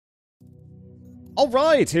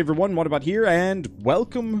Alright, hey everyone, Wanderbot here, and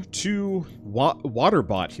welcome to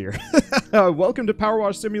Waterbot here. Welcome to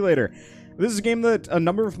PowerWash Simulator. This is a game that a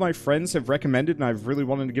number of my friends have recommended, and I've really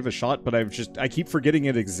wanted to give a shot, but I keep forgetting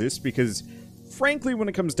it exists, because, frankly, when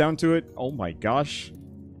it comes down to it, oh my gosh,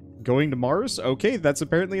 going to Mars? Okay, that's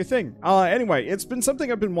apparently a thing. Anyway, it's been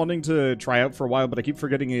something I've been wanting to try out for a while, but I keep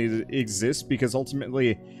forgetting it exists, because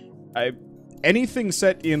ultimately, anything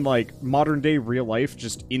set in, like, modern-day real life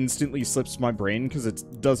just instantly slips my brain because it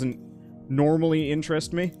doesn't normally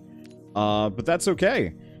interest me. But that's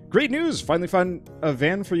okay. Great news! Finally found a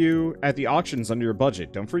van for you at the auctions under your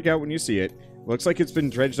budget. Don't freak out when you see it. Looks like it's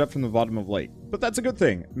been dredged up from the bottom of the lake. But that's a good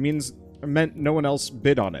thing. It meant no one else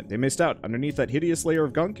bid on it. They missed out. Underneath that hideous layer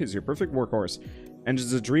of gunk is your perfect workhorse.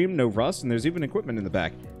 Engine's a dream, no rust, and there's even equipment in the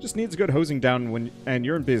back. Just needs a good hosing down and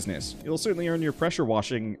you're in business. You'll certainly earn your pressure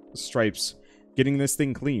washing stripes getting this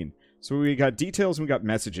thing clean. So we got details and we got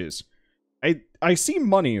messages. I see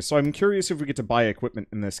money, so I'm curious if we get to buy equipment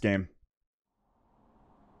in this game.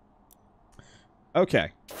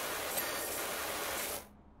 Okay.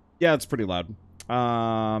 Yeah, it's pretty loud.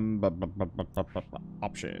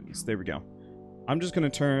 Options. There we go. I'm just gonna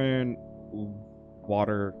turn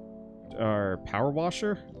water or power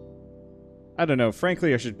washer. I don't know.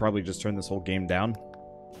 Frankly, I should probably just turn this whole game down.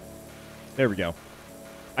 There we go.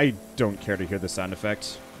 I don't care to hear the sound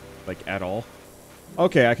effects, like, at all.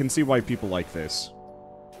 Okay, I can see why people like this.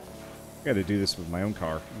 Gotta do this with my own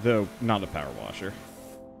car, though not a power washer.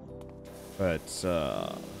 But,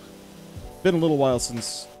 been a little while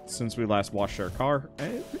since we last washed our car.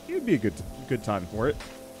 It'd be a good time for it.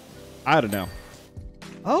 I don't know.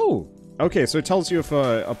 Oh! Okay, so it tells you if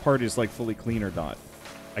a part is, like, fully clean or not.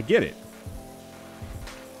 I get it.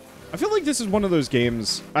 I feel like this is one of those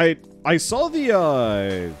games. I saw the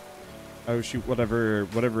oh shoot,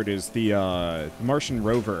 whatever it is, the Martian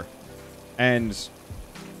rover, and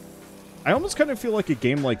I almost kind of feel like a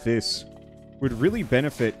game like this would really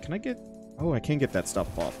benefit. Can I get? Oh, I can't get that stuff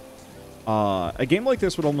off. A game like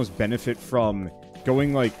this would almost benefit from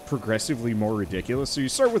going, like, progressively more ridiculous. So you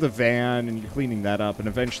start with a van and you're cleaning that up, and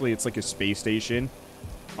eventually it's like a space station,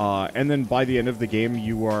 and then by the end of the game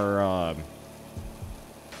you are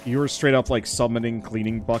straight up, like, summoning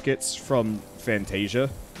cleaning buckets from Fantasia.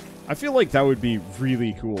 I feel like that would be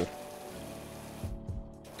really cool.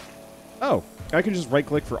 Oh, I can just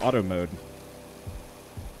right-click for auto mode.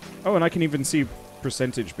 Oh, and I can even see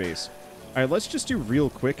percentage base. Alright, let's just do real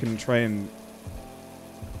quick and try and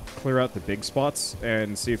clear out the big spots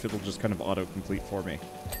and see if it'll just kind of auto-complete for me.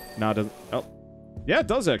 Nah, oh. Yeah, it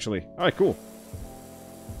does, actually. Alright, cool.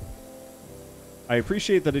 I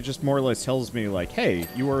appreciate that it just more or less tells me, like, hey,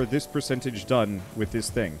 you are this percentage done with this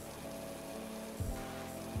thing.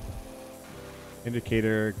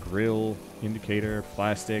 Indicator, grill, indicator,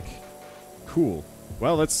 plastic. Cool.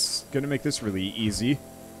 Well, that's gonna make this really easy.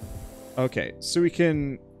 Okay, so we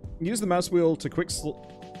can use the mouse wheel to quick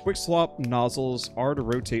swap nozzles, R to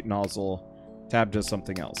rotate nozzle, tab does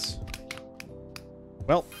something else.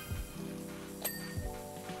 Well,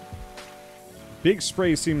 big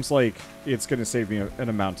spray seems like it's going to save me an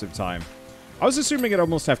amount of time. I was assuming I'd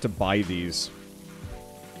almost have to buy these.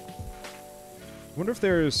 I wonder if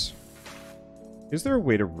there's... Is there a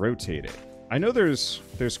way to rotate it? I know there's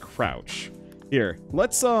crouch. Here,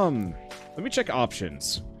 let me check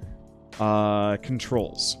options.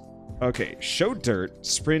 Controls. Okay, show dirt,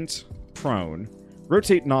 sprint, prone.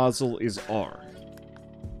 Rotate nozzle is R.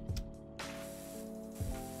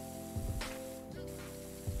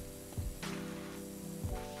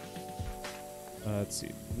 Let's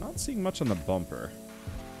see. Not seeing much on the bumper.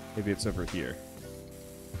 Maybe it's over here.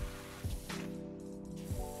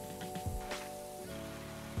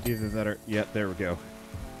 Either that or... Yeah, there we go.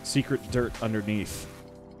 Secret dirt underneath.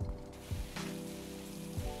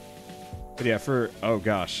 But yeah, for... Oh,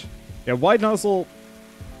 gosh. Yeah, wide nozzle,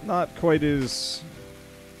 not quite as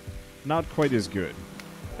good.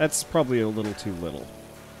 That's probably a little too little.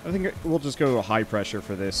 I think we'll just go high pressure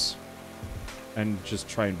for this. And just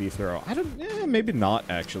try and be thorough. Maybe not,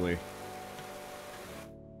 actually.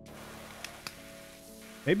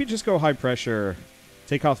 Maybe just go high pressure,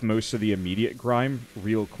 take off most of the immediate grime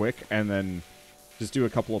real quick, and then just do a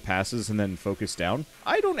couple of passes and then focus down.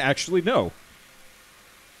 I don't actually know.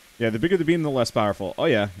 Yeah, the bigger the beam, the less powerful. Oh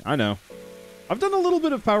yeah, I know. I've done a little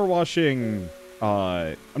bit of power washing,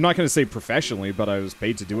 I'm not going to say professionally, but I was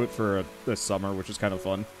paid to do it for this summer, which was kind of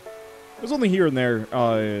fun. It was only here and there.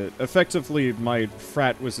 Effectively, my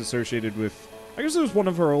frat was associated with... I guess it was one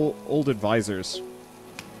of our old advisors.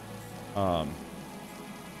 But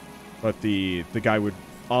the guy would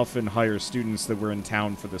often hire students that were in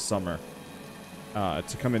town for the summer.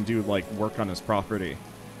 to come and do, like, work on his property.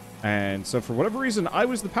 And so for whatever reason, I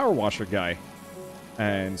was the power washer guy.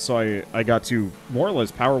 And so I got to more or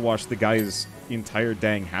less power wash the guy's entire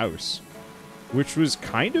dang house, which was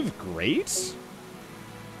kind of great.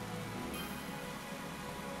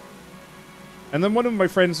 And then one of my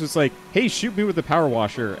friends was like, hey, shoot me with the power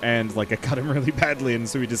washer. And, like, I cut him really badly, and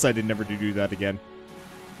so he decided never to do that again.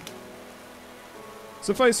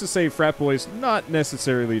 Suffice to say, frat boys, not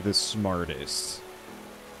necessarily the smartest.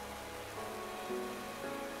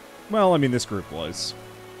 Well, I mean, this group was.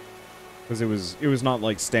 Because it was not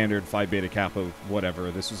like standard Phi Beta Kappa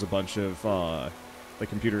whatever. This was a bunch of, the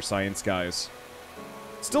computer science guys.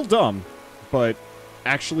 Still dumb, but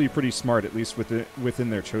actually pretty smart, at least within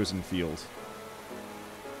their chosen field.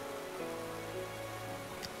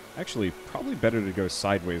 Actually, probably better to go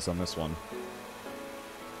sideways on this one.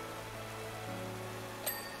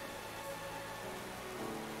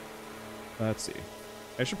 Let's see.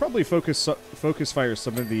 I should probably focus fire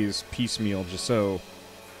some of these piecemeal just so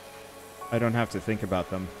I don't have to think about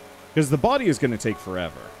them. Because the body is going to take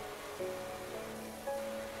forever.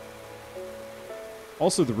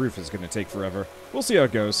 Also, the roof is going to take forever. We'll see how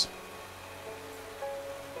it goes.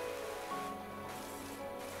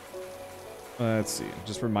 Let's see.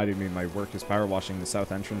 Just reminded me my work is power washing the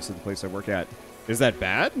south entrance to the place I work at. Is that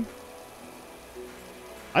bad?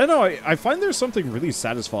 I don't know. I find there's something really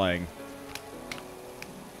satisfying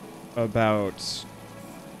about,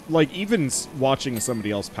 like, even watching somebody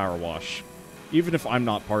else power wash, even if I'm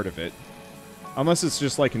not part of it, unless it's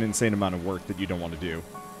just like an insane amount of work that you don't want to do,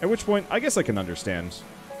 at which point I guess I can understand.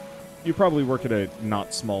 You probably work at a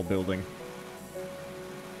not small building.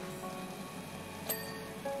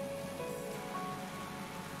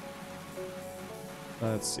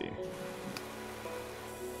 Let's see.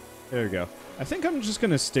 There we go. I think I'm just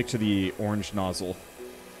gonna stick to the orange nozzle.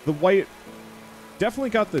 The white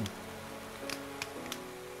definitely got the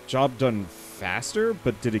job done faster,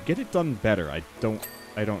 but did it get it done better? I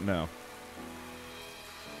don't know.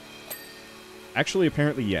 Actually,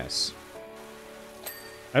 apparently, yes.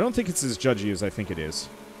 I don't think it's as judgy as I think it is.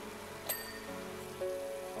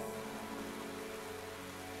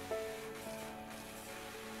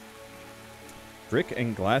 Brick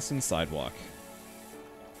and glass and sidewalk.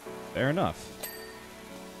 Fair enough.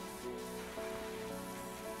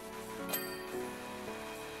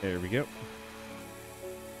 There we go.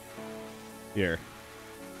 Here.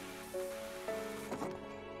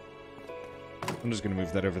 I'm just going to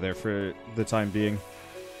move that over there for the time being.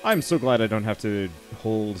 I'm so glad I don't have to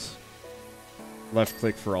hold left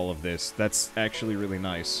click for all of this. That's actually really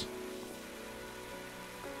nice.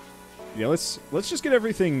 Yeah, let's just get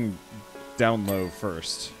everything down low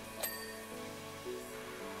first.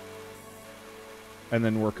 And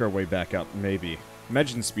then work our way back up, maybe.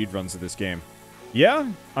 Imagine speedruns of this game.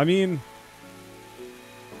 Yeah, I mean,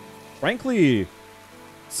 frankly,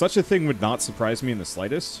 such a thing would not surprise me in the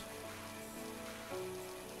slightest.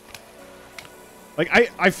 Like,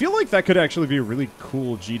 I feel like that could actually be a really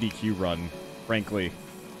cool GDQ run, frankly.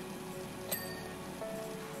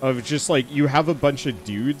 Of just, like, you have a bunch of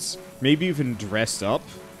dudes, maybe even dressed up,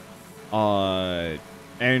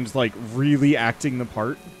 and, like, really acting the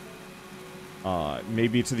part.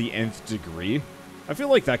 Maybe to the nth degree. I feel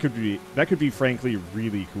like that could be frankly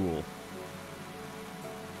really cool.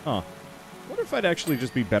 Huh. What if I'd actually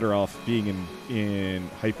just be better off being in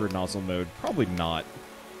hyper nozzle mode? Probably not.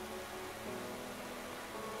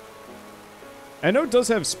 I know it does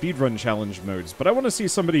have speedrun challenge modes, but I want to see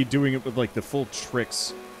somebody doing it with, like, the full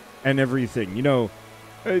tricks and everything. You know,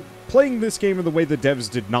 playing this game in the way the devs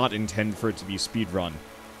did not intend for it to be speedrun.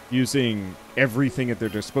 Using everything at their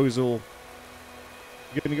disposal.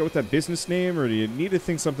 You gonna go with that business name, or do you need to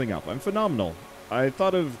think something up? I'm phenomenal. I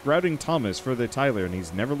thought of grouting Thomas for the Tyler, and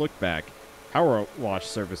he's never looked back. PowerWash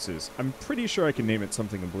Services. I'm pretty sure I can name it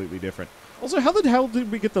something completely different. Also, how the hell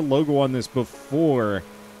did we get the logo on this before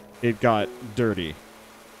it got dirty?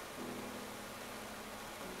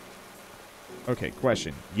 Okay,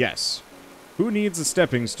 question. Yes. Who needs a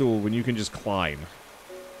stepping stool when you can just climb?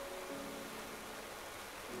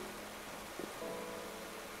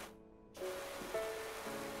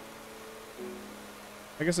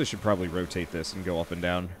 I guess I should probably rotate this and go up and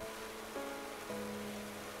down.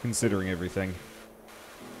 Considering everything.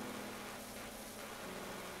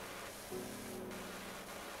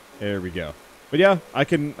 There we go. But yeah, I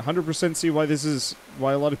can 100% see why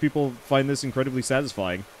a lot of people find this incredibly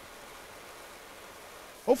satisfying.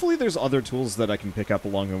 Hopefully there's other tools that I can pick up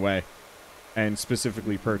along the way. And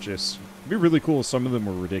specifically purchase. It'd be really cool if some of them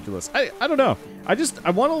were ridiculous. I don't know.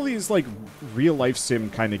 I want all these, like, real-life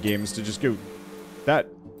sim kind of games to just go...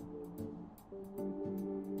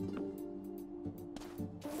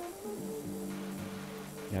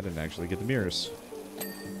 Yeah, I didn't actually get the mirrors.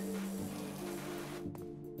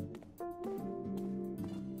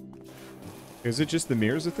 Is it just the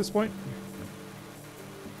mirrors at this point?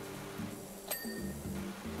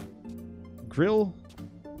 Grill,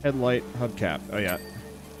 headlight, hubcap. Oh, yeah.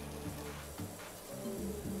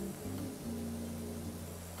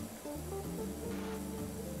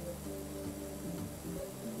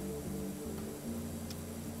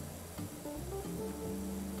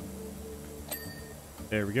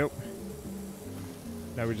 There we go.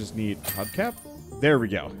 Now we just need hubcap. There we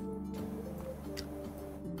go.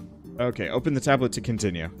 Okay, open the tablet to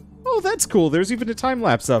continue. Oh, that's cool. There's even a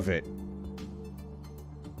time-lapse of it.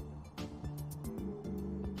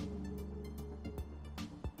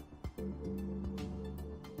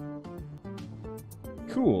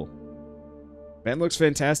 Cool. Man, looks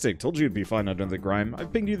fantastic. Told you it'd be fine under the grime.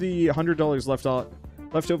 I've pinged you the $100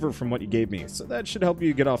 left over from what you gave me, so that should help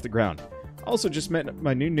you get off the ground. I also just met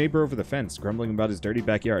my new neighbor over the fence, grumbling about his dirty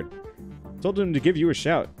backyard. Told him to give you a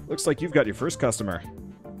shout. Looks like you've got your first customer.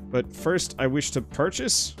 But first, I wish to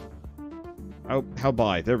purchase... Oh, how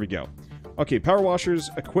buy? There we go. Okay, power washers,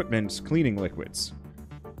 equipment, cleaning liquids.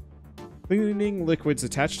 Cleaning liquids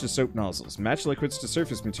attached to soap nozzles. Match liquids to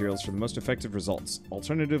surface materials for the most effective results.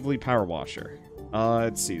 Alternatively, power washer.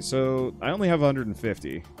 Let's see. So, I only have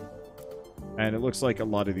 150. And it looks like a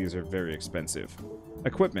lot of these are very expensive.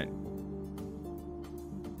 Equipment.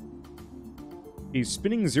 A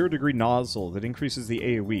spinning 0-degree nozzle that increases the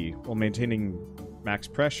AoE while maintaining max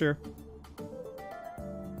pressure.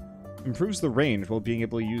 Improves the range while being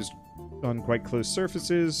able to use on quite close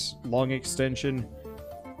surfaces. Long extension.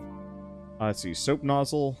 Let's see. Soap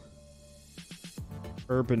nozzle.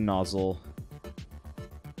 Urban nozzle.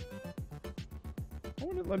 I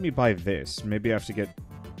wonder, let me buy this. Maybe I have to get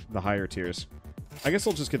the higher tiers. I guess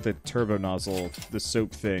I'll just get the turbo nozzle, the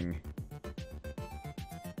soap thing.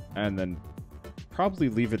 And then probably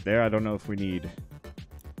leave it there. I don't know if we need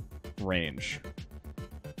range.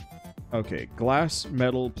 Okay, glass,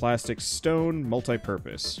 metal, plastic, stone,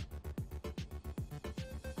 multi-purpose.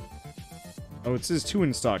 Oh, it says 2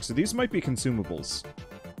 in stock, so these might be consumables.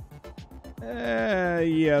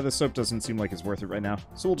 Yeah, the soap doesn't seem like it's worth it right now,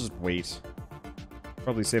 so we'll just wait.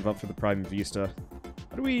 Probably save up for the Prime Vista.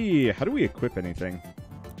 How do we equip anything?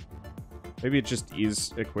 Maybe it just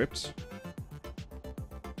is equipped?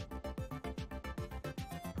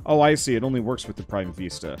 Oh, I see. It only works with the Prime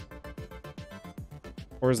Vista.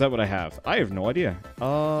 Or is that what I have? I have no idea.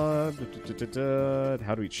 How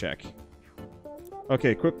do we check?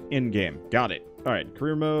 Okay, equip in-game. Got it. Alright,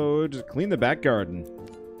 career mode. Clean the back garden.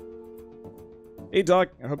 Hey, Doc.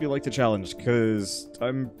 I hope you like the challenge, because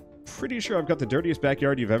I'm pretty sure I've got the dirtiest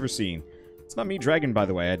backyard you've ever seen. It's not me dragging, by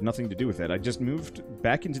the way. I had nothing to do with it. I just moved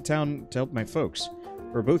back into town to help my folks.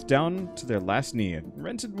 We're both down to their last knee and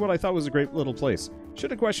rented what I thought was a great little place.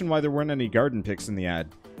 Should have questioned why there weren't any garden pics in the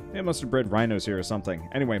ad. They must have bred rhinos here or something.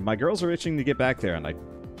 Anyway, my girls are itching to get back there, and I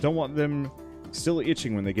don't want them still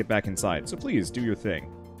itching when they get back inside. So please, do your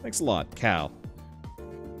thing. Thanks a lot, Cal.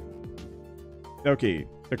 Okay,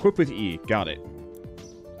 equip with E. Got it.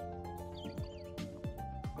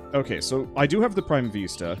 Okay, so I do have the Prime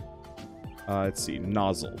Vista. Let's see,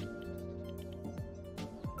 nozzle.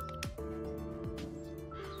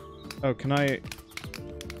 Oh, can I...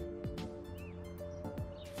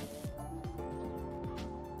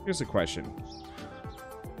 Here's a question.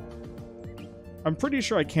 I'm pretty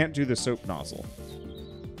sure I can't do the soap nozzle.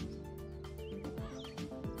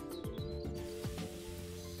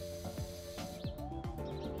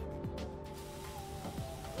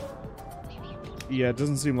 Yeah, it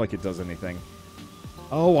doesn't seem like it does anything.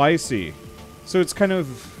 Oh, I see. So it's kind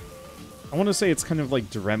of... I want to say it's kind of like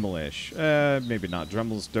Dremel-ish. Maybe not.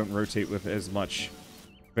 Dremels don't rotate with as much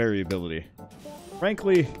variability.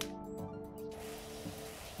 Frankly...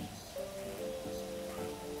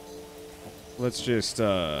 Let's just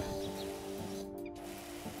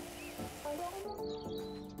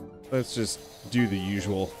do the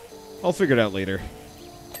usual. I'll figure it out later.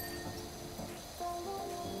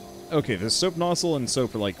 Okay, the soap nozzle and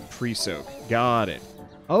soap are like pre-soak. Got it.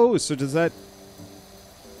 Oh, so does that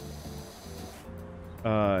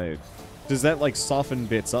like soften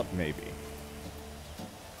bits up maybe?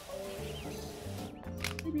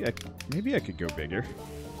 Maybe I could go bigger.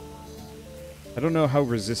 I don't know how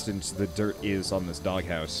resistant the dirt is on this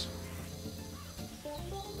doghouse.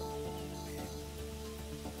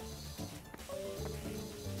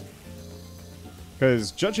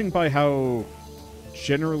 Because judging by how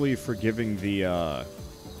generally forgiving the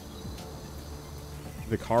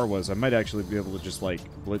car was, I might actually be able to just, like,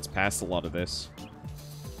 blitz past a lot of this.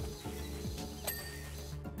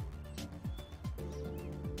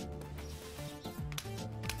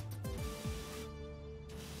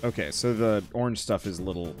 Okay, so the orange stuff is a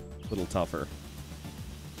little tougher.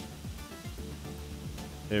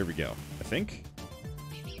 There we go. I think.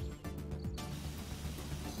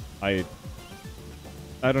 I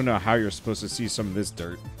don't know how you're supposed to see some of this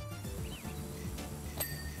dirt.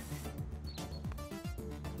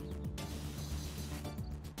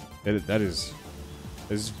 That is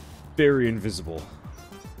very invisible.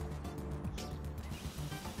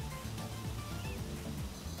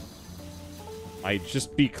 I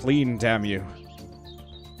just be clean, damn you.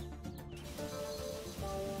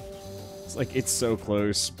 It's like, it's so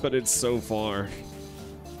close, but it's so far.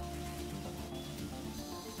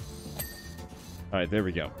 Alright, there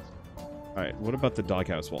we go. Alright, what about the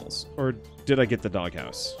doghouse walls? Or did I get the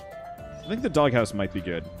doghouse? I think the doghouse might be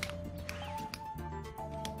good.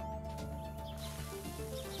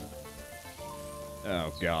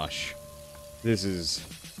 Oh gosh. This is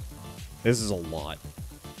a lot.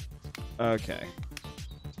 Okay.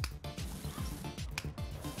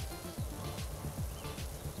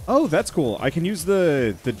 Oh, that's cool. I can use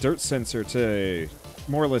the dirt sensor to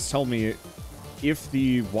more or less tell me if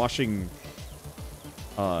the washing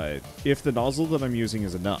if the nozzle that I'm using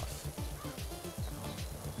is enough.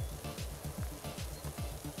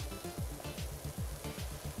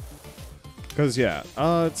 Because, yeah,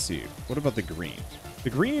 let's see. What about the green?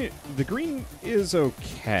 The green is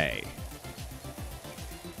okay.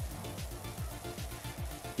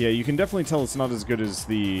 Yeah, you can definitely tell it's not as good as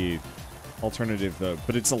the alternative, though.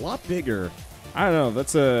 But it's a lot bigger. I don't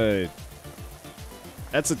know,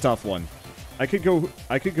 that's a tough one. I could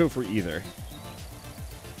go for either.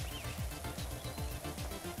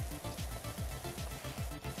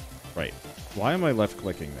 Right. Why am I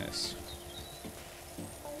left-clicking this?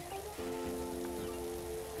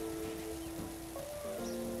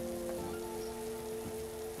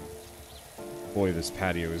 Boy, this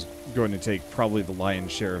patio is going to take probably the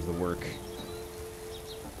lion's share of the work.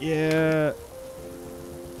 Yeah.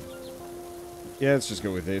 Yeah, let's just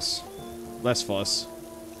go with this. Less fuss.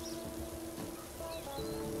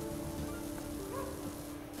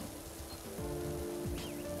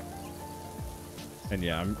 And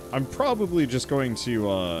yeah, I'm probably just going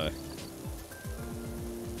to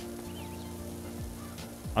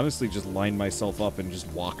honestly just line myself up and just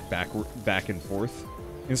walk back and forth.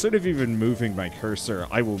 Instead of even moving my cursor,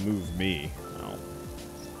 I will move me. Oh.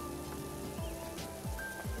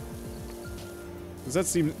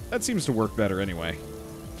 Because that seems to work better anyway.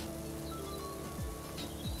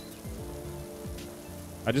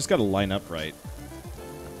 I just gotta line up right.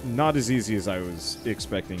 Not as easy as I was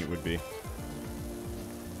expecting it would be.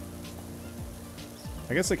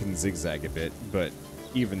 I guess I can zigzag a bit, but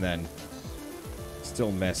even then,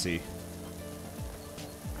 still messy.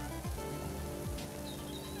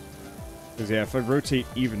 Because, yeah, if I rotate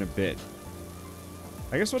even a bit...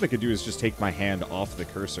 I guess what I could do is just take my hand off the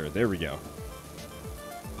cursor. There we go.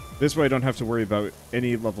 This way I don't have to worry about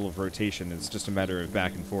any level of rotation. It's just a matter of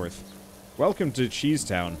back and forth. Welcome to Cheese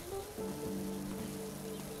Town.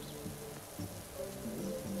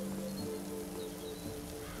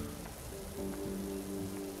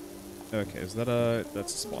 Okay, is that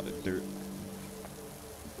that's spotted dirt.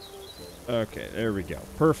 Okay, there we go.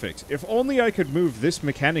 Perfect. If only I could move this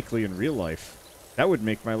mechanically in real life. That would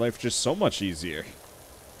make my life just so much easier.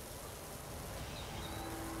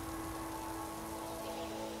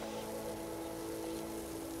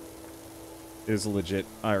 It is a legit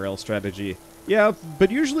IRL strategy. Yeah,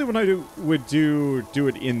 but usually when I would do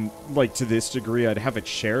it in, like, to this degree, I'd have a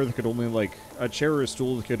chair that could only, like, a chair or a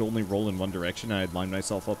stool that could only roll in one direction, and I'd line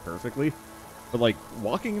myself up perfectly. But, like,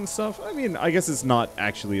 walking and stuff, I mean, I guess it's not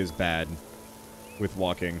actually as bad with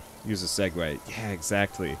walking. Use a Segway. Yeah,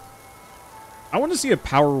 exactly. I want to see a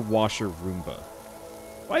power washer Roomba.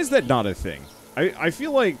 Why is that not a thing? I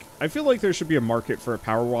feel like there should be a market for a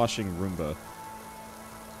power washing Roomba.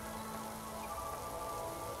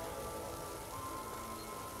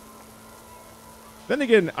 Then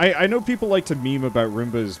again, I know people like to meme about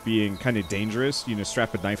Roombas being kind of dangerous, you know,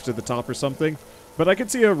 strap a knife to the top or something, but I could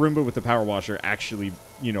see a Roomba with a power washer actually,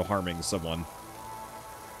 you know, harming someone.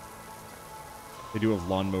 They do have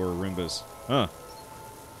lawnmower Roombas. Huh.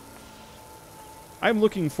 I'm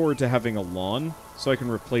looking forward to having a lawn, so I can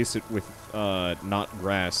replace it with, not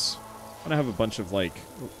grass. I'm gonna have a bunch of, like,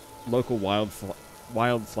 local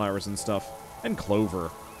wildflowers and stuff, and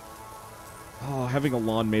clover. Oh, having a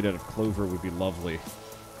lawn made out of clover would be lovely.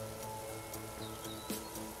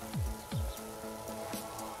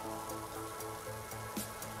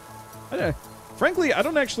 Frankly, I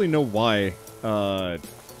don't actually know why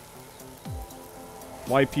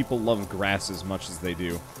people love grass as much as they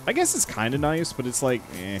do. I guess it's kind of nice, but it's like,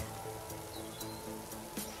 eh.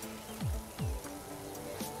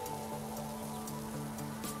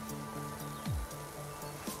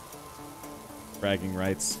 Bragging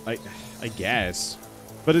rights. I guess.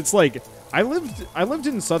 But it's like, I lived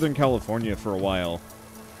in Southern California for a while.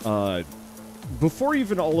 Before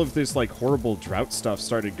even all of this, like, horrible drought stuff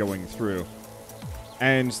started going through.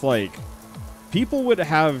 And, like, people would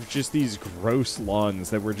have just these gross lawns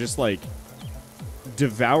that were just, like,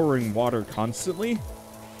 devouring water constantly.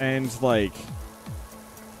 And, like,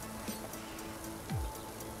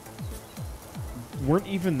 weren't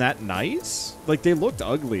even that nice. Like, they looked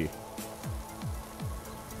ugly.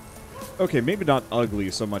 Okay, maybe not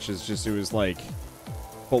ugly so much as just it was like,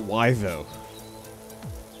 but why though?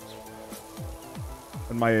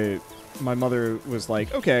 And my mother was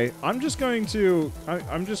like, okay, I'm just going to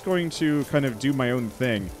kind of do my own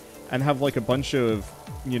thing and have like a bunch of,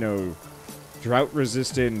 you know,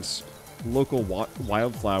 drought-resistant local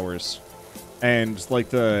wildflowers. And like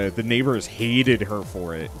the neighbors hated her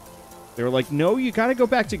for it. They were like, no, you gotta go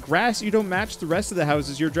back to grass. You don't match the rest of the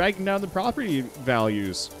houses. You're dragging down the property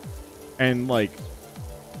values. And, like,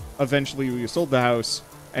 eventually we sold the house,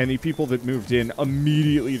 and the people that moved in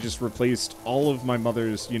immediately just replaced all of my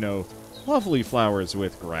mother's, you know, lovely flowers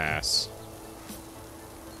with grass.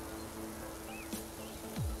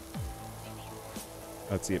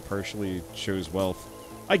 Let's see, it partially shows wealth.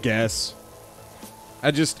 I guess.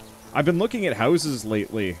 I've been looking at houses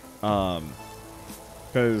lately,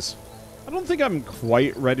 because I don't think I'm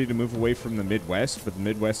quite ready to move away from the Midwest, but the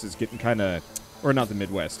Midwest is getting kind of... Or not the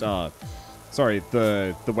Midwest, sorry,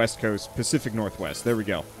 the West Coast, Pacific Northwest. There we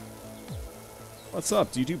go. What's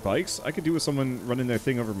up? Do you do bikes? I could do with someone running their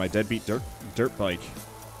thing over my deadbeat dirt bike.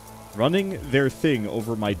 Running their thing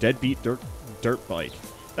over my deadbeat dirt bike.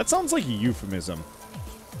 That sounds like a euphemism.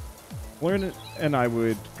 Lauren and I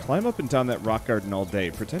would climb up and down that rock garden all day,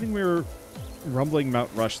 pretending we were rumbling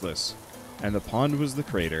Mount Rushless, and the pond was the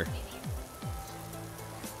crater.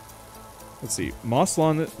 Let's see. Moss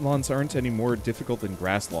lawns aren't any more difficult than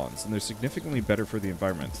grass lawns, and they're significantly better for the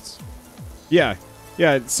environment. Yeah.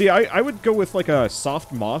 Yeah, see, I would go with, like, a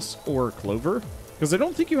soft moss or clover, because I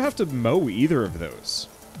don't think you have to mow either of those.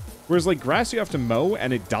 Whereas, like, grass you have to mow,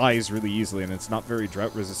 and it dies really easily, and it's not very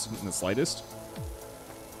drought-resistant in the slightest.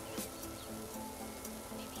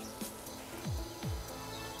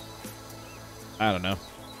 I don't know.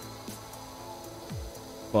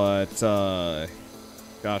 But,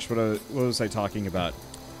 gosh, what was I talking about?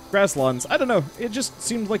 Grass lawns. I don't know. It just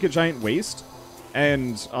seemed like a giant waste.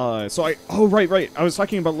 And, so I... Oh, right. I was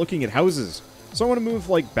talking about looking at houses. So I want to move,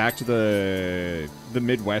 like, back to the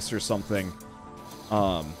Midwest or something.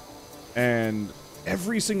 And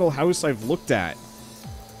every single house I've looked at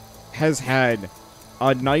has had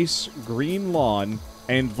a nice green lawn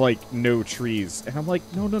and, like, no trees. And I'm like,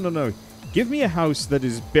 no. Give me a house that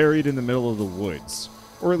is buried in the middle of the woods.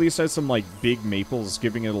 Or at least has some, like, big maples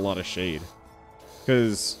giving it a lot of shade.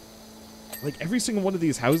 Because, like, every single one of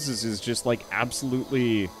these houses is just, like,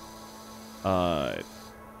 absolutely,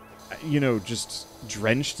 you know, just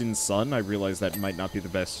drenched in sun. I realize that might not be the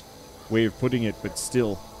best way of putting it, but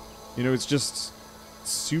still. You know, it's just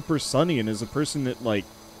super sunny, and as a person that, like,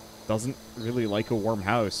 doesn't really like a warm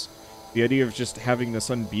house, the idea of just having the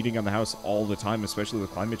sun beating on the house all the time, especially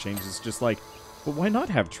with climate change, is just like, but why not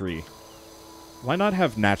have tree? Why not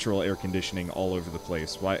have natural air conditioning all over the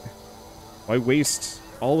place? Why waste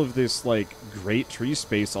all of this, like, great tree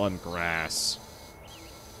space on grass?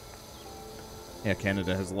 Yeah,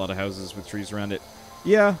 Canada has a lot of houses with trees around it.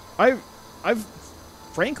 Yeah, I've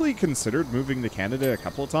frankly considered moving to Canada a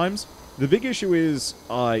couple of times. The big issue is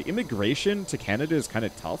immigration to Canada is kind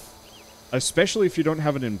of tough, especially if you don't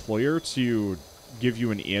have an employer to give you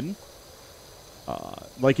an in.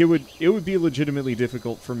 Like, it would be legitimately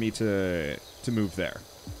difficult for me to move there.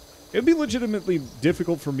 It would be legitimately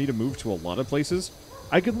difficult for me to move to a lot of places.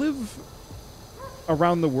 I could live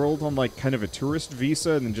around the world on, like, kind of a tourist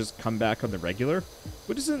visa and then just come back on the regular,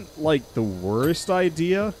 which isn't, like, the worst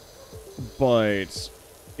idea, but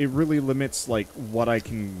it really limits, like, what I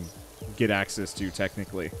can get access to,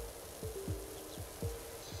 technically.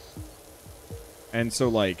 And so,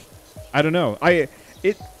 like, I don't know.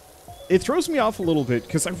 It throws me off a little bit,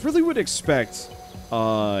 because I really would expect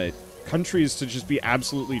countries to just be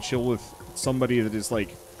absolutely chill with somebody that is,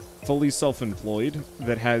 like, fully self-employed,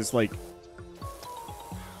 that has, like,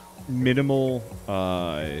 minimal,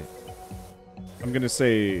 I'm gonna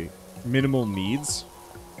say, minimal needs.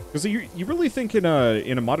 Because you really think in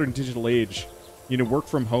a modern digital age, you know,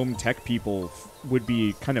 work-from-home tech people would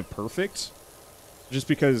be kind of perfect. Just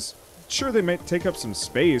because, sure, they might take up some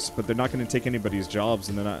space, but they're not going to take anybody's jobs,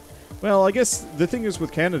 and they're not... Well, I guess the thing is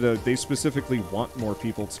with Canada, they specifically want more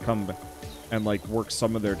people to come and, like, work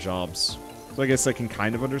some of their jobs. So I guess I can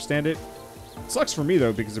kind of understand it. Sucks for me,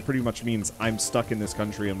 though, because it pretty much means I'm stuck in this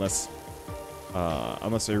country unless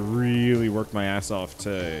I really work my ass off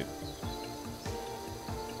to,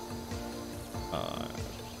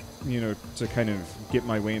 you know, to kind of get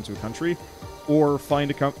my way into a country, or find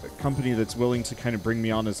a company that's willing to kind of bring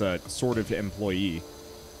me on as a sort of employee,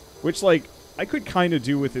 which, like, I could kind of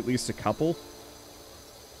do with at least a couple.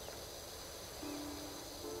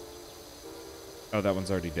 Oh, that one's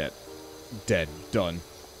already dead. Dead. Done.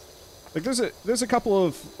 Like, there's a couple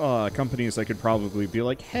of companies I could probably be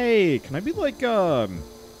like, hey, can I be like an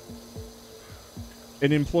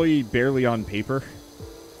employee barely on paper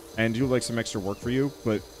and do like some extra work for you,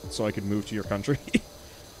 but so I could move to your country?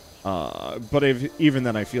 But even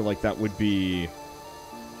then, I feel like that would be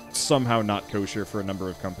somehow not kosher for a number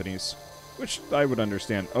of companies, which I would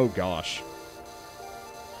understand. Oh gosh,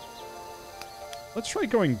 let's try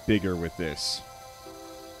going bigger with this.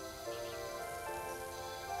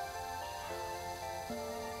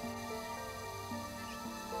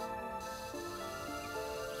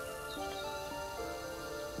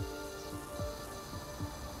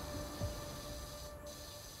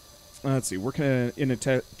 Let's see, working in a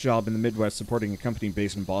tech job in the Midwest, supporting a company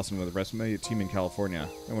based in Boston with the rest of my team in California.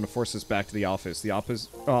 I want to force this back to the office. The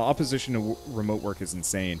opposition to remote work is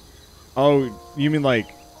insane. Oh, you mean like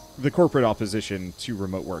the corporate opposition to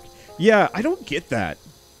remote work? Yeah, I don't get that.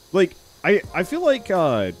 Like, I feel like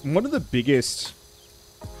one of the biggest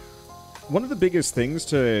things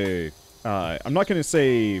to I'm not going to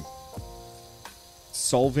say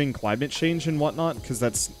solving climate change and whatnot, because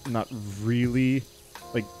that's not really,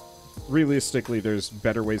 like, realistically, there's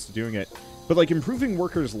better ways to doing it. But, like, improving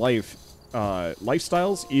workers'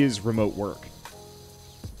 lifestyles is remote work.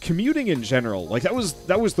 Commuting in general, like, that was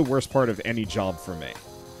the worst part of any job for me,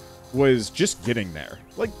 was just getting there.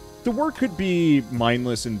 Like, the work could be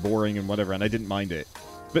mindless and boring and whatever, and I didn't mind it.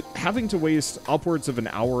 But having to waste upwards of an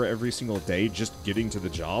hour every single day just getting to the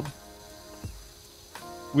job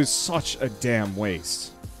was such a damn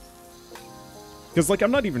waste. Because, like,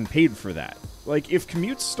 I'm not even paid for that. Like, if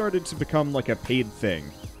commutes started to become, like, a paid thing,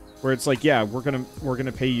 where it's like, yeah, we're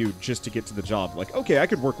gonna pay you just to get to the job, like, okay, I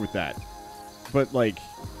could work with that. But, like,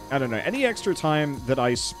 I don't know, any extra time that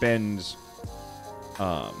I spend,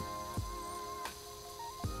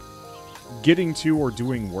 getting to or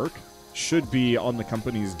doing work should be on the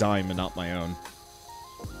company's dime and not my own.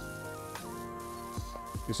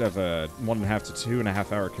 Just have a 1.5 to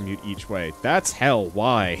 2.5 hour commute each way. That's hell.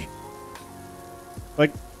 Why?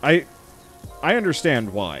 Like, I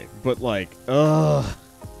understand why, but, like, ugh.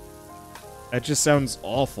 That just sounds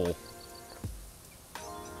awful.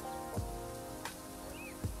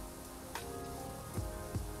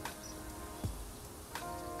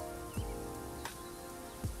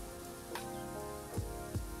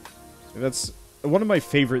 That's one of my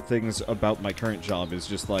favorite things about my current job, is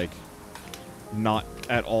just, like, not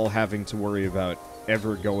at all having to worry about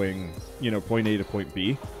ever going, you know, point A to point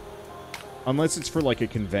B. Unless it's for, like, a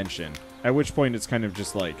convention. At which point it's kind of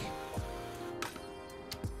just like...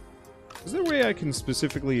 Is there a way I can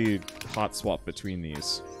specifically hot swap between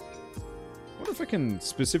these? I wonder if I can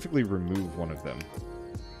specifically remove one of them.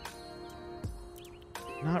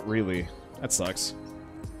 Not really. That sucks.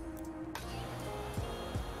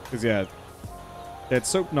 Because, yeah, that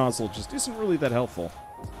soap nozzle just isn't really that helpful.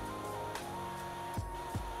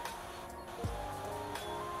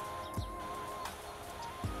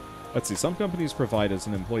 Let's see, some companies provide as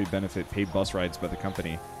an employee benefit paid bus rides by the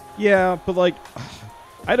company. Yeah, but, like,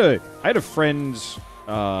 I had a friend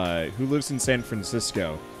who lives in San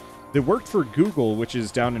Francisco that worked for Google, which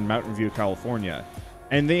is down in Mountain View, California.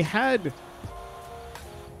 And they kind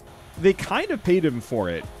of paid him for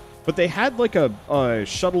it, but they had, like, a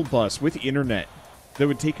shuttle bus with internet that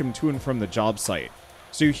would take him to and from the job site.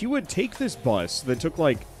 So he would take this bus that took,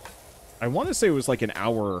 like, I want to say it was, like, an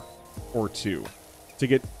hour or two to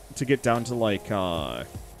get down to, like,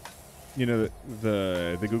 you know,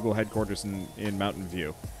 the Google headquarters in Mountain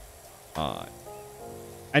View.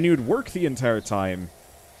 And he would work the entire time,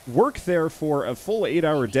 work there for a full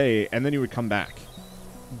 8-hour day, and then he would come back.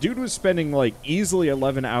 Dude was spending, like, easily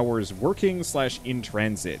 11 hours working / in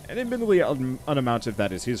transit. And admittedly, an amount of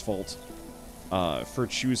that is his fault for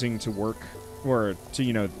choosing to work, or to,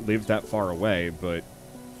 you know, live that far away, but,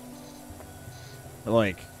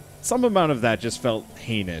 like, some amount of that just felt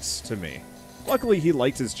heinous to me. Luckily, he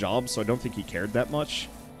liked his job, so I don't think he cared that much.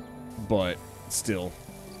 But, still.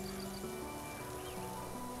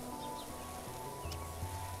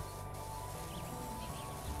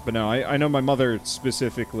 But no, I know my mother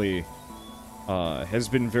specifically has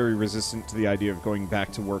been very resistant to the idea of going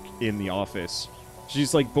back to work in the office.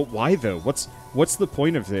 She's like, but why though? What's the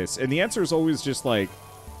point of this? And the answer is always just like,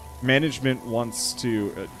 management wants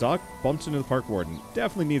to... Doc bumped into the park warden.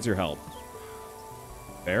 Definitely needs your help.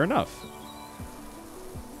 Fair enough.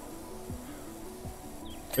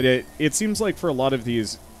 But it seems like for a lot of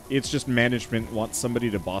these, it's just management wants somebody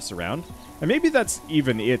to boss around. And maybe that's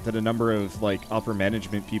even it, that a number of, like, upper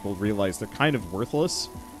management people realize they're kind of worthless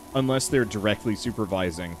unless they're directly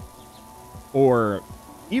supervising. Or,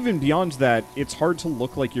 even beyond that, it's hard to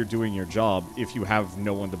look like you're doing your job if you have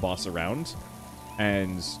no one to boss around.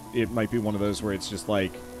 And it might be one of those where it's just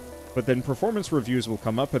like... But then performance reviews will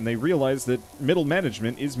come up and they realize that middle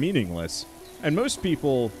management is meaningless. And most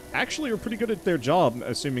people actually are pretty good at their job,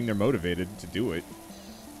 assuming they're motivated to do it.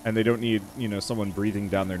 And they don't need, you know, someone breathing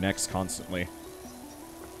down their necks constantly.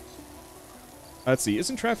 Let's see,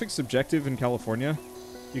 isn't traffic subjective in California?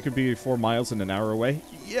 You could be 4 miles and an hour away?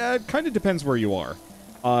 Yeah, it kind of depends where you are.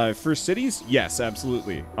 For cities, yes,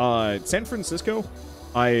 absolutely. San Francisco,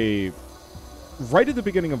 right at the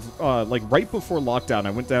beginning of, like, right before lockdown,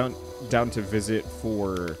 I went down to visit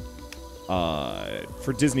for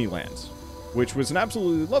Disneyland, which was an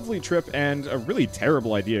absolutely lovely trip and a really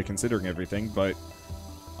terrible idea considering everything, but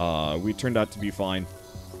we turned out to be fine.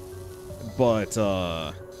 But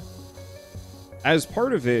as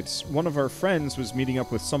part of it, one of our friends was meeting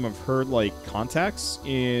up with some of her, like, contacts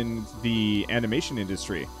in the animation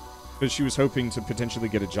industry, because she was hoping to potentially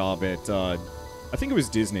get a job at, I think it was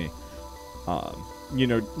Disney, you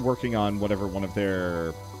know, working on whatever one of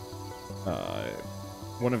their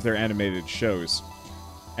animated shows.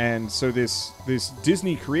 And so this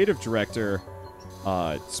Disney creative director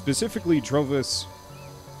specifically drove us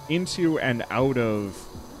into and out of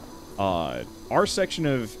our section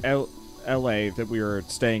of LA that we were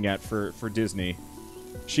staying at for Disney.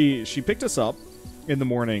 She picked us up in the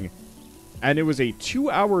morning, and it was a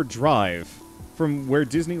 2-hour drive from where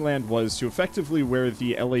Disneyland was to effectively where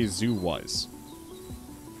the LA Zoo was.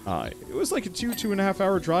 It was like a 2.5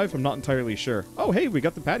 hour drive. I'm not entirely sure. Oh, hey, we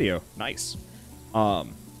got the patio. Nice. It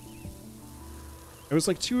was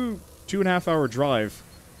like 2.5 hour drive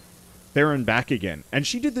there and back again. And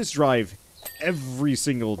she did this drive every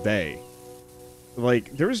single day.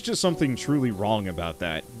 Like, there is just something truly wrong about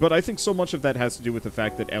that. But I think so much of that has to do with the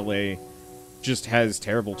fact that LA just has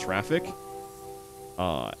terrible traffic.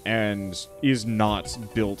 And is not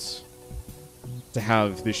built to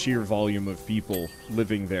have the sheer volume of people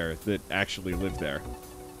living there that actually live there.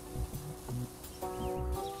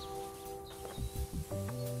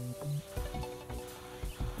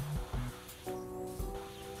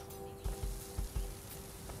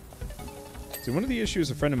 So one of the issues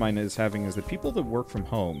a friend of mine is having is that people that work from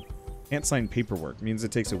home can't sign paperwork. It means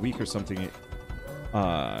it takes a week or something,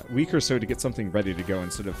 week or so to get something ready to go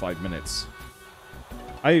instead of 5 minutes.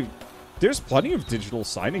 There's plenty of digital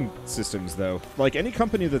signing systems, though. Like, any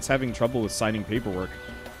company that's having trouble with signing paperwork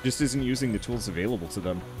just isn't using the tools available to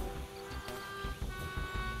them.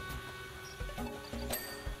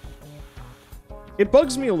 It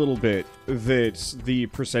bugs me a little bit that the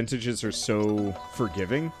percentages are so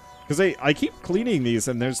forgiving. Because I keep cleaning these,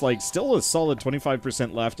 and there's, like, still a solid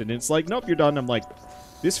 25% left, and it's like, nope, you're done. I'm like,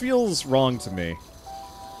 this feels wrong to me.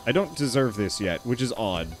 I don't deserve this yet, which is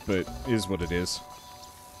odd, but is what it is.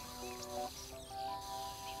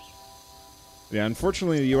 Yeah,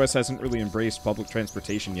 unfortunately, the US hasn't really embraced public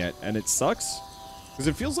transportation yet, and it sucks. Because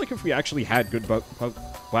it feels like if we actually had good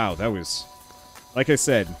wow, that was, like I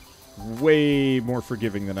said, way more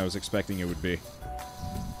forgiving than I was expecting it would be.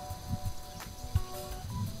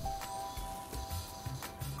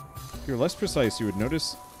 If you're less precise, you would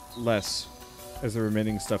notice less, as the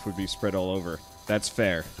remaining stuff would be spread all over. That's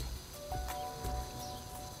fair.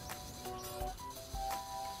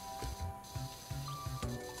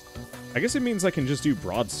 I guess it means I can just do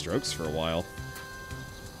broad strokes for a while.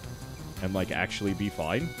 And, like, actually be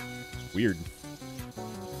fine? Weird.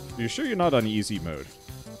 Are you sure you're not on easy mode?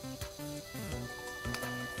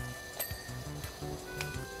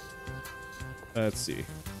 Let's see.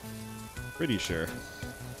 Pretty sure.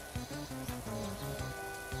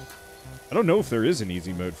 I don't know if there is an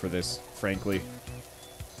easy mode for this, frankly.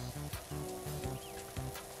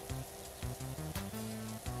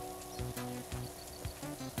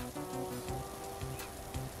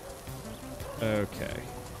 Okay.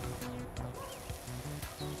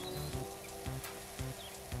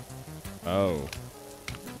 Oh.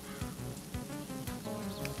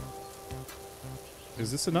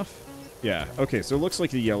 Is this enough? Yeah, okay, so it looks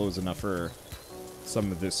like the yellow is enough for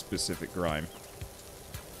some of this specific grime.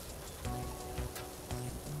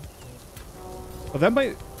 Well,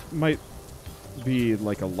 that might be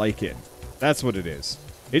like a lichen. That's what it is.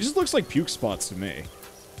 It just looks like puke spots to me.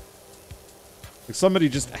 Like somebody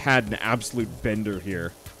just had an absolute bender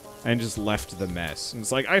here and just left the mess. And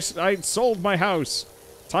it's like, I sold my house.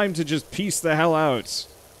 Time to just piece the hell out.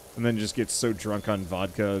 And then just get so drunk on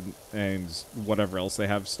vodka and whatever else they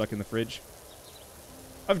have stuck in the fridge.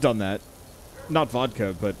 I've done that. Not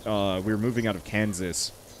vodka, but we were moving out of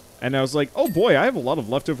Kansas. And I was like, oh boy, I have a lot of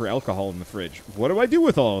leftover alcohol in the fridge. What do I do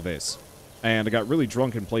with all of this? And I got really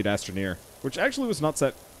drunk and played Astroneer, which actually was not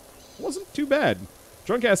wasn't too bad.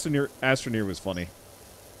 Drunk Astroneer was funny.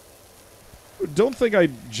 Don't think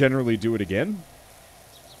I'd generally do it again,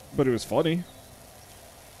 but it was funny.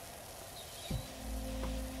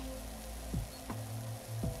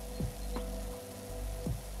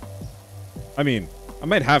 I mean, I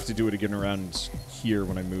might have to do it again around here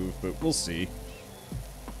when I move, but we'll see.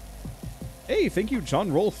 Hey, thank you,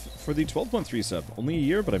 John Rolfe, for the 12-month resub. Only a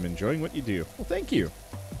year, but I'm enjoying what you do. Well, thank you.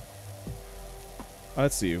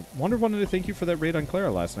 Let's see. Wander wanted to thank you for that raid on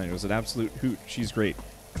Clara last night. It was an absolute hoot. She's great.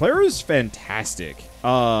 Clara's fantastic.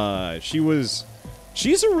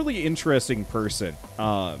 She's a really interesting person.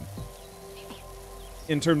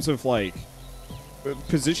 In terms of, like,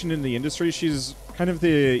 position in the industry, she's kind of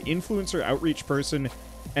the influencer outreach person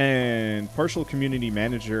and partial community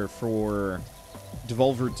manager for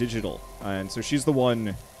Devolver Digital. And so she's the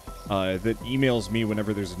one that emails me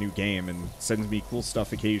whenever there's a new game and sends me cool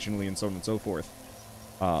stuff occasionally and so on and so forth.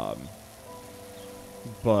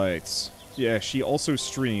 But yeah, she also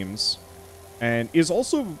streams and is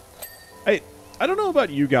also... I don't know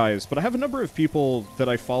about you guys, but I have a number of people that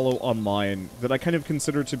I follow online that I kind of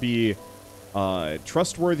consider to be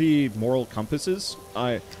trustworthy moral compasses.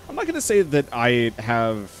 I'm not going to say that I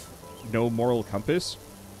have no moral compass,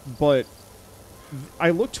 but I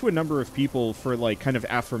look to a number of people for, like, kind of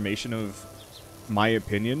affirmation of my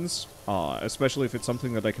opinions, especially if it's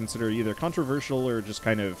something that I consider either controversial or just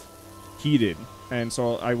kind of heated. And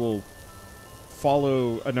so I will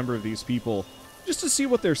follow a number of these people just to see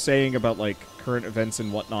what they're saying about, like, current events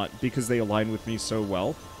and whatnot, because they align with me so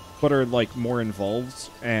well, but are, like, more involved,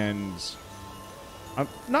 and I'm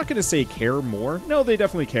not going to say care more. No, they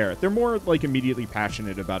definitely care. They're more, like, immediately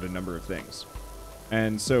passionate about a number of things.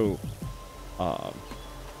 And so I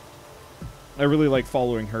really like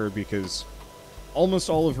following her because almost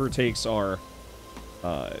all of her takes are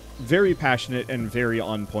very passionate and very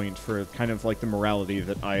on point for kind of like the morality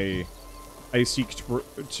that I seek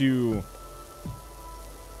to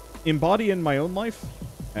embody in my own life.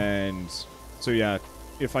 And so yeah,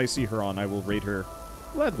 if I see her on, I will rate her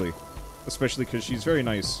gladly, especially because she's very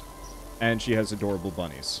nice and she has adorable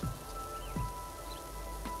bunnies.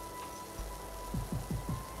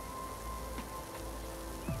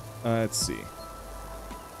 Let's see.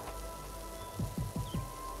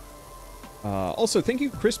 Also, thank you,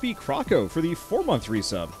 Crispy Croco, for the 4-month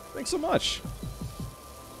resub. Thanks so much.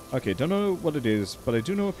 Okay, don't know what it is, but I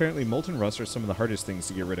do know apparently molten rust are some of the hardest things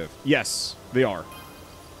to get rid of. Yes, they are.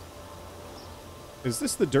 Is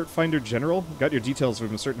this the Dirt Finder General? Got your details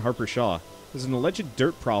from a certain Harper Shaw. There's an alleged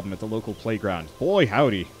dirt problem at the local playground. Boy,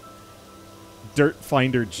 howdy. Dirt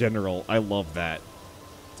Finder General. I love that.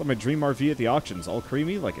 It's on my dream RV at the auctions, all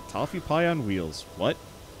creamy like a toffee pie on wheels. What?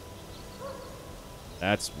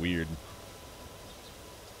 That's weird.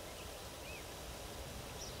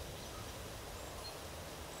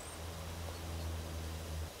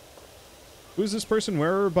 Who's this person?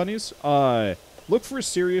 Where are her bunnies? Look for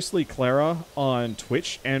Seriously Clara on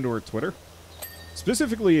Twitch and or Twitter.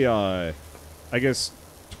 Specifically, I guess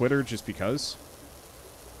Twitter, just because.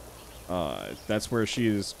 That's where she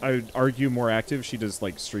is, I would argue, more active. She does,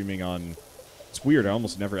 like, streaming on... It's weird, I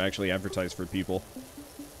almost never actually advertise for people.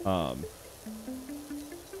 But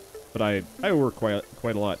I work quite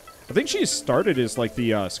a lot. I think she started as, like,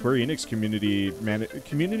 the Square Enix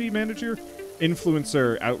community manager,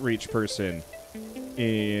 influencer, outreach person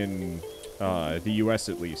in the US,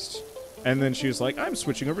 at least. And then she was like, I'm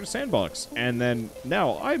switching over to Sandbox. And then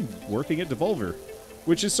now I'm working at Devolver,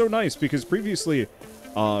 which is so nice because previously...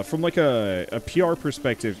 from like a PR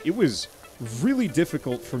perspective, it was really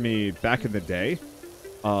difficult for me back in the day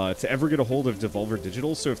to ever get a hold of Devolver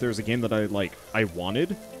Digital. So if there was a game that I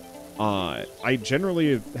wanted, I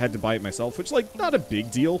generally had to buy it myself, which, like, not a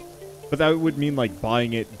big deal, but that would mean, like,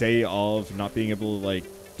 buying it day of, not being able to, like,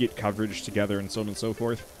 get coverage together and so on and so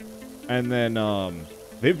forth. And then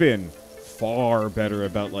they've been far better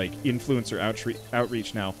about, like, influencer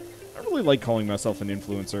outreach now. I don't really like calling myself an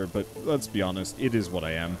influencer, but let's be honest, it is what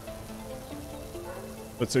I am.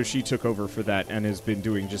 But so she took over for that and has been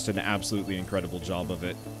doing just an absolutely incredible job of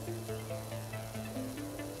it.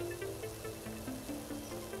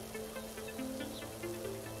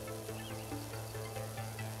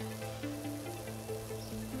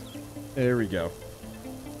 There we go.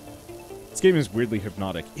 This game is weirdly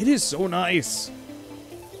hypnotic. It is so nice!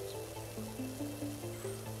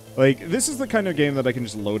 Like, this is the kind of game that I can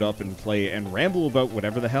just load up and play and ramble about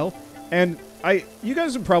whatever the hell. And you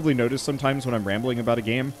guys have probably noticed sometimes when I'm rambling about a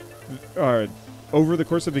game, over the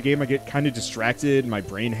course of the game I get kind of distracted, my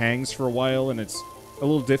brain hangs for a while, and it's a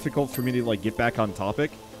little difficult for me to, like, get back on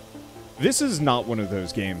topic. This is not one of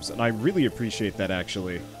those games, and I really appreciate that,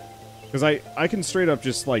 actually. Because I can straight up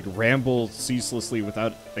just, like, ramble ceaselessly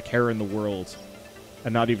without a care in the world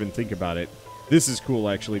and not even think about it. This is cool,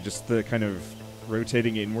 actually, just the kind of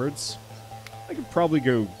rotating inwards. I could probably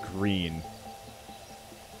go green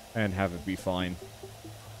and have it be fine.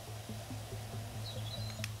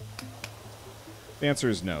 The answer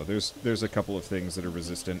is no. There's a couple of things that are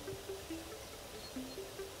resistant.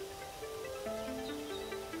 I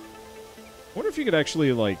wonder if you could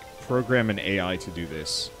actually, like, program an AI to do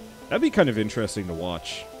this. That'd be kind of interesting to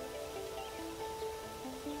watch.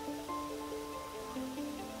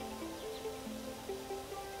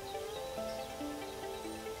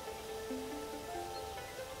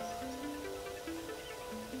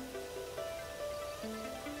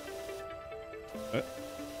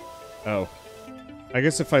 Oh. I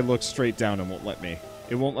guess if I look straight down, it won't let me.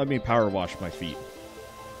 It won't let me power wash my feet.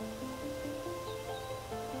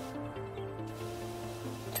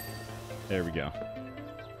 There we go.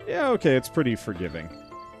 Yeah, okay, it's pretty forgiving.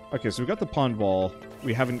 Okay, so we got the pond wall.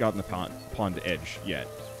 We haven't gotten the pond edge yet.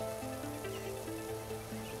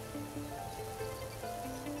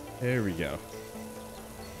 There we go.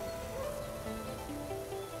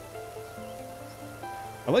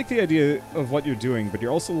 I like the idea of what you're doing, but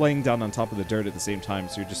you're also laying down on top of the dirt at the same time,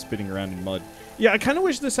 so you're just spinning around in mud. Yeah, I kind of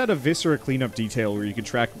wish this had a viscera cleanup detail where you could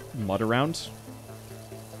track mud around.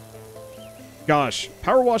 Gosh,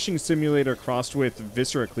 PowerWashing Simulator crossed with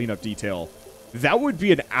viscera cleanup detail. That would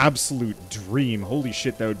be an absolute dream. Holy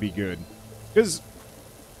shit, that would be good. Because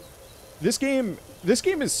this game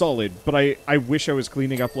is solid, but I wish I was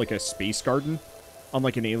cleaning up like a space garden on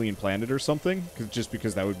like an alien planet or something, just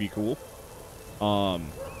because that would be cool.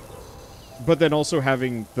 But then also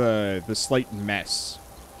having the slight mess,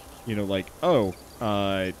 you know, like, oh,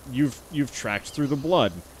 you've tracked through the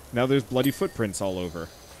blood. Now there's bloody footprints all over.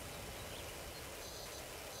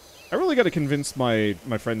 I really got to convince my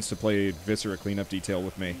friends to play Viscera Cleanup Detail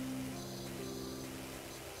with me.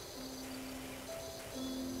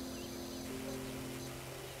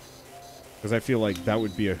 Because I feel like that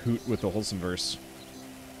would be a hoot with the Wholesomeverse.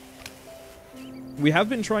 We have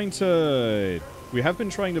been trying to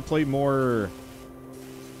play more,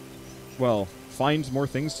 well, find more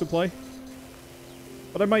things to play.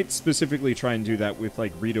 But I might specifically try and do that with,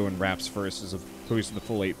 like, Rito and Raps first, as opposed to the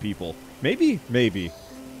full 8 people. Maybe? Maybe.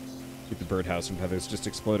 Get the birdhouse and feathers just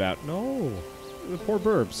explode out. No! The poor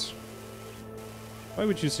burbs. Why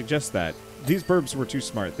would you suggest that? These burbs were too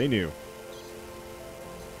smart. They knew.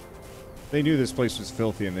 They knew this place was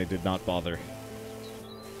filthy and they did not bother.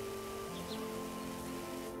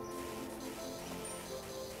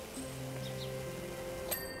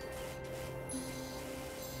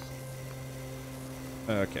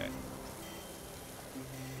 Okay.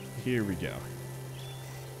 Here we go.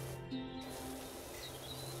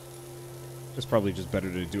 It's probably just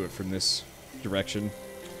better to do it from this direction.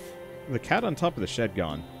 The cat on top of the shed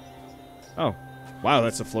gone. Oh. Wow,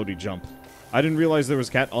 that's a floaty jump. I didn't realize there was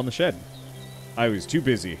a cat on the shed. I was too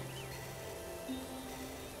busy.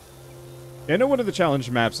 I know one of the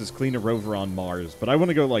challenge maps is clean a rover on Mars, but I want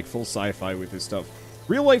to go, like, full sci-fi with this stuff.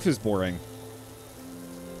 Real life is boring.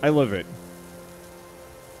 I love it.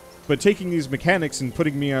 But taking these mechanics and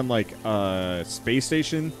putting me on, like, a space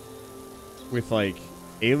station with, like,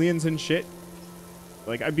 aliens and shit,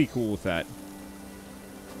 like, I'd be cool with that.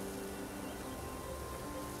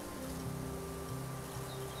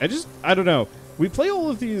 I don't know. We play all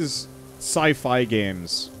of these sci-fi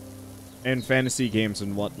games and fantasy games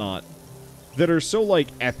and whatnot that are so, like,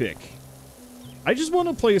 epic. I just want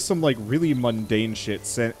to play some, like, really mundane shit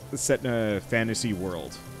set in a fantasy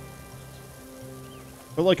world.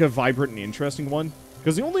 But, like, a vibrant and interesting one.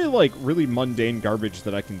 Because the only, like, really mundane garbage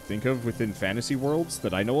that I can think of within fantasy worlds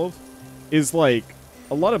that I know of is, like,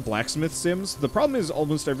 a lot of blacksmith sims. The problem is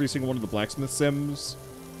almost every single one of the blacksmith sims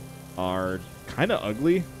are kind of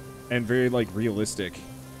ugly and very, like, realistic.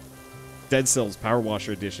 Dead Cells Power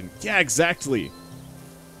Washer Edition. Yeah, exactly!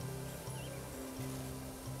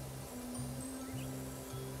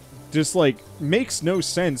 Just, like, makes no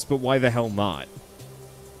sense, but why the hell not?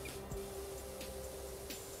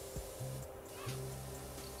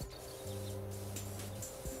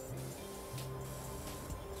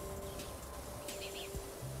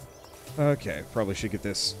 Okay, probably should get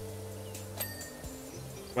this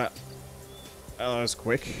Oh, that was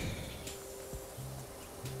quick.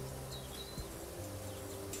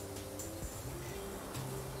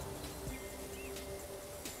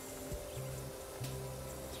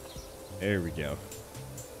 There we go.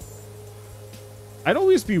 I'd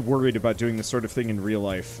always be worried about doing this sort of thing in real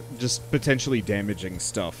life, just potentially damaging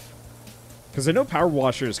stuff. Because I know power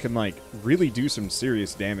washers can, like, really do some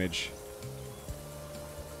serious damage.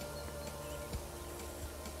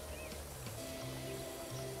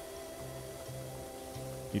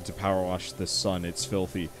 Need to power wash the sun, it's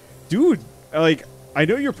filthy. Dude, like, I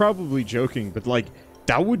know you're probably joking, but, like,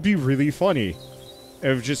 that would be really funny.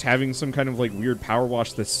 Of just having some kind of, like, weird power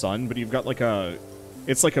wash the sun, but you've got, like, a...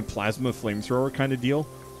 It's like a plasma flamethrower kind of deal.